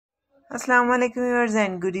Assalamu alaikum viewers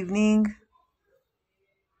and good evening.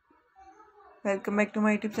 Welcome back to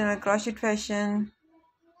my YouTube channel Crochet Fashion.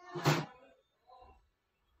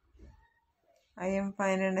 I am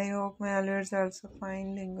fine and I hope my viewers are also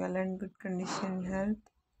fine, doing well and good condition and health.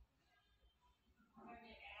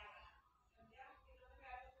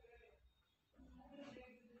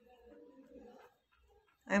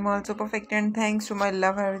 I am also perfect and thanks to my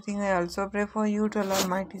love everything. I also pray for you to Allah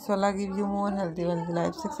Almighty so Allah give you more healthy, wealthy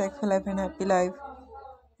life, successful life and happy life.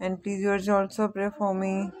 And please viewers also pray for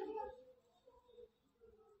me.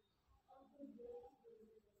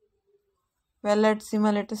 Well, let's see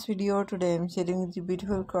my latest video. Today I'm sharing with you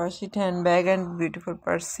beautiful crochet handbag and beautiful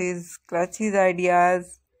purses, clutches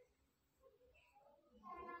ideas.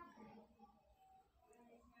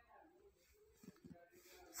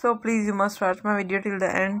 So please you must watch my video till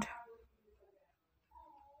the end.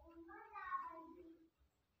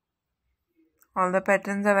 All the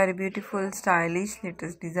patterns are very beautiful, stylish,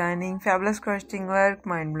 latest designing, fabulous crocheting work,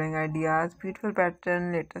 mind-blowing ideas, beautiful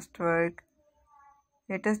pattern, latest work,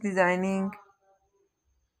 latest designing,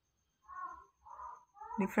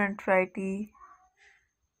 different variety.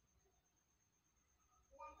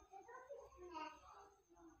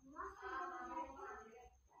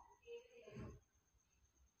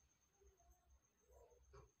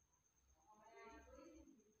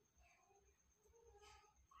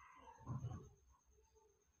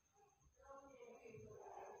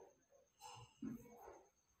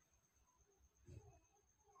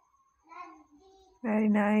 Very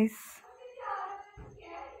nice.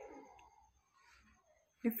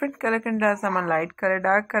 Different color contrast, some are light color,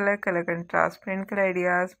 dark color, color contrast, plain color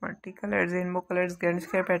ideas, multicolors, rainbow colors, grand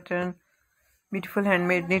square pattern, beautiful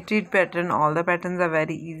handmade knitted pattern. All the patterns are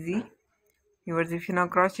very easy. Viewers, if you know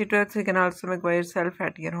crochet works, you can also make by yourself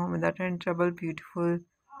at your home without any trouble. Beautiful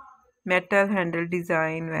metal handle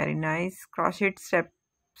design, very nice. Crochet step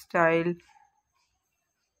style,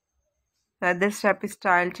 leather strap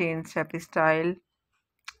style, chain strap style.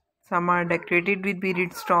 Some are decorated with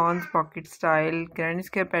beaded stones, pocket style, grand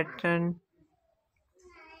square pattern,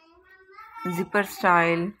 zipper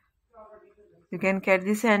style. You can carry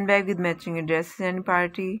this handbag with matching dresses and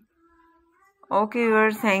party. Okay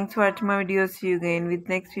viewers, thanks for watching my video. See you again with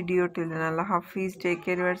next video. Till then, Allah Hafiz. Take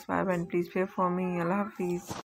care viewers. Bye bye and please pray for me. Allah Hafiz.